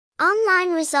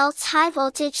Online results high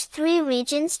voltage 3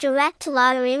 regions direct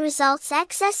lottery results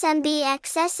XSMB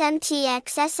XSMT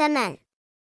XSMN.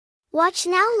 Watch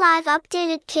now live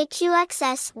updated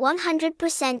KQXS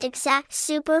 100% exact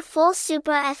super full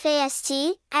super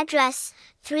FAST, address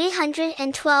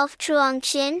 312 Truong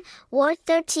Chinh, Ward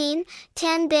 13,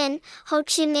 Tan Binh, Ho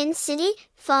Chi Minh City,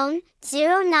 phone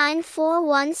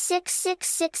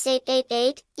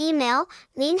 0941666888, email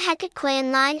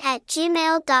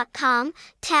linhekatquaonline@gmail.com,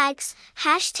 tags,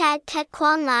 hashtag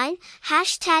Ketquaonline,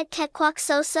 hashtag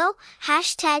Ketquaksoso,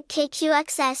 hashtag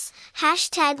KQXS,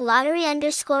 hashtag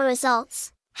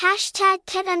lottery_results, hashtag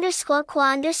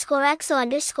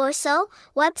Ket_Qua_XO_so,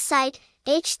 website,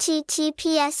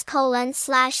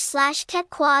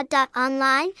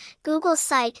 https://ketqua.online, Google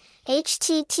site,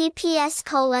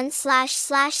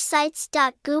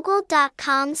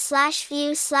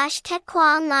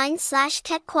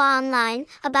 https://sites.google.com/view/ketquaonline/ketquaonline.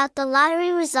 About the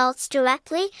lottery results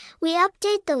directly, we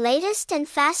update the latest and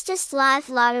fastest live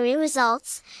lottery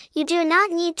results. You do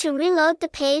not need to reload the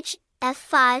page.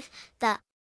 F5, the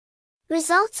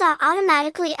results are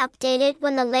automatically updated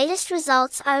when the latest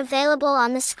results are available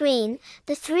on the screen.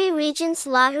 The 3 regions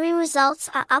lottery results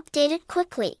are updated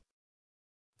quickly,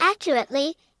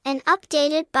 accurately, and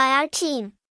updated by our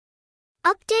team.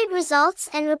 Update results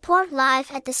and report live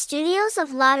at the studios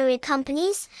of lottery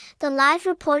companies. The live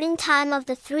reporting time of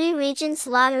the 3 regions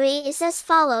lottery is as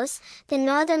follows. The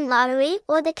Northern Lottery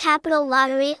or the Capital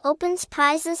Lottery opens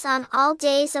prizes on all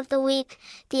days of the week.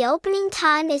 The opening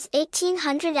time is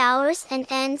 1800 hours and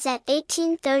ends at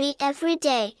 1830 every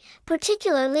day,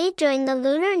 particularly during the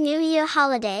Lunar New Year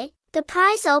holiday. The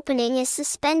prize opening is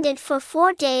suspended for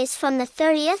 4 days from the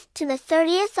 30th to the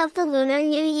 30th of the Lunar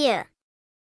New Year.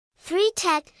 3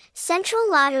 Tet, Central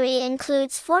Lottery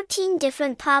includes 14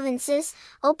 different provinces.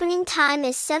 Opening time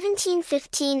is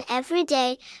 17:15 every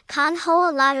day. Con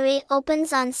Hoa Lottery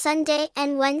opens on Sunday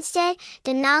and Wednesday.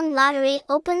 Da Nang Lottery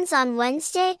opens on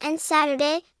Wednesday and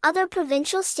Saturday. Other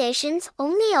provincial stations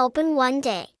only open 1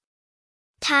 day.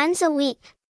 Times a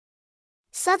week.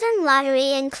 Southern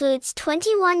Lottery includes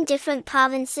 21 different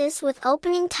provinces with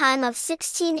opening time of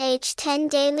 16h10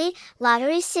 daily.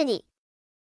 Lottery City.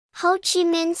 Ho Chi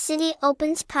Minh City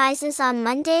opens prizes on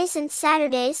Mondays and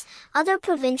Saturdays. Other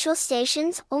provincial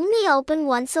stations only open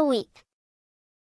once a week.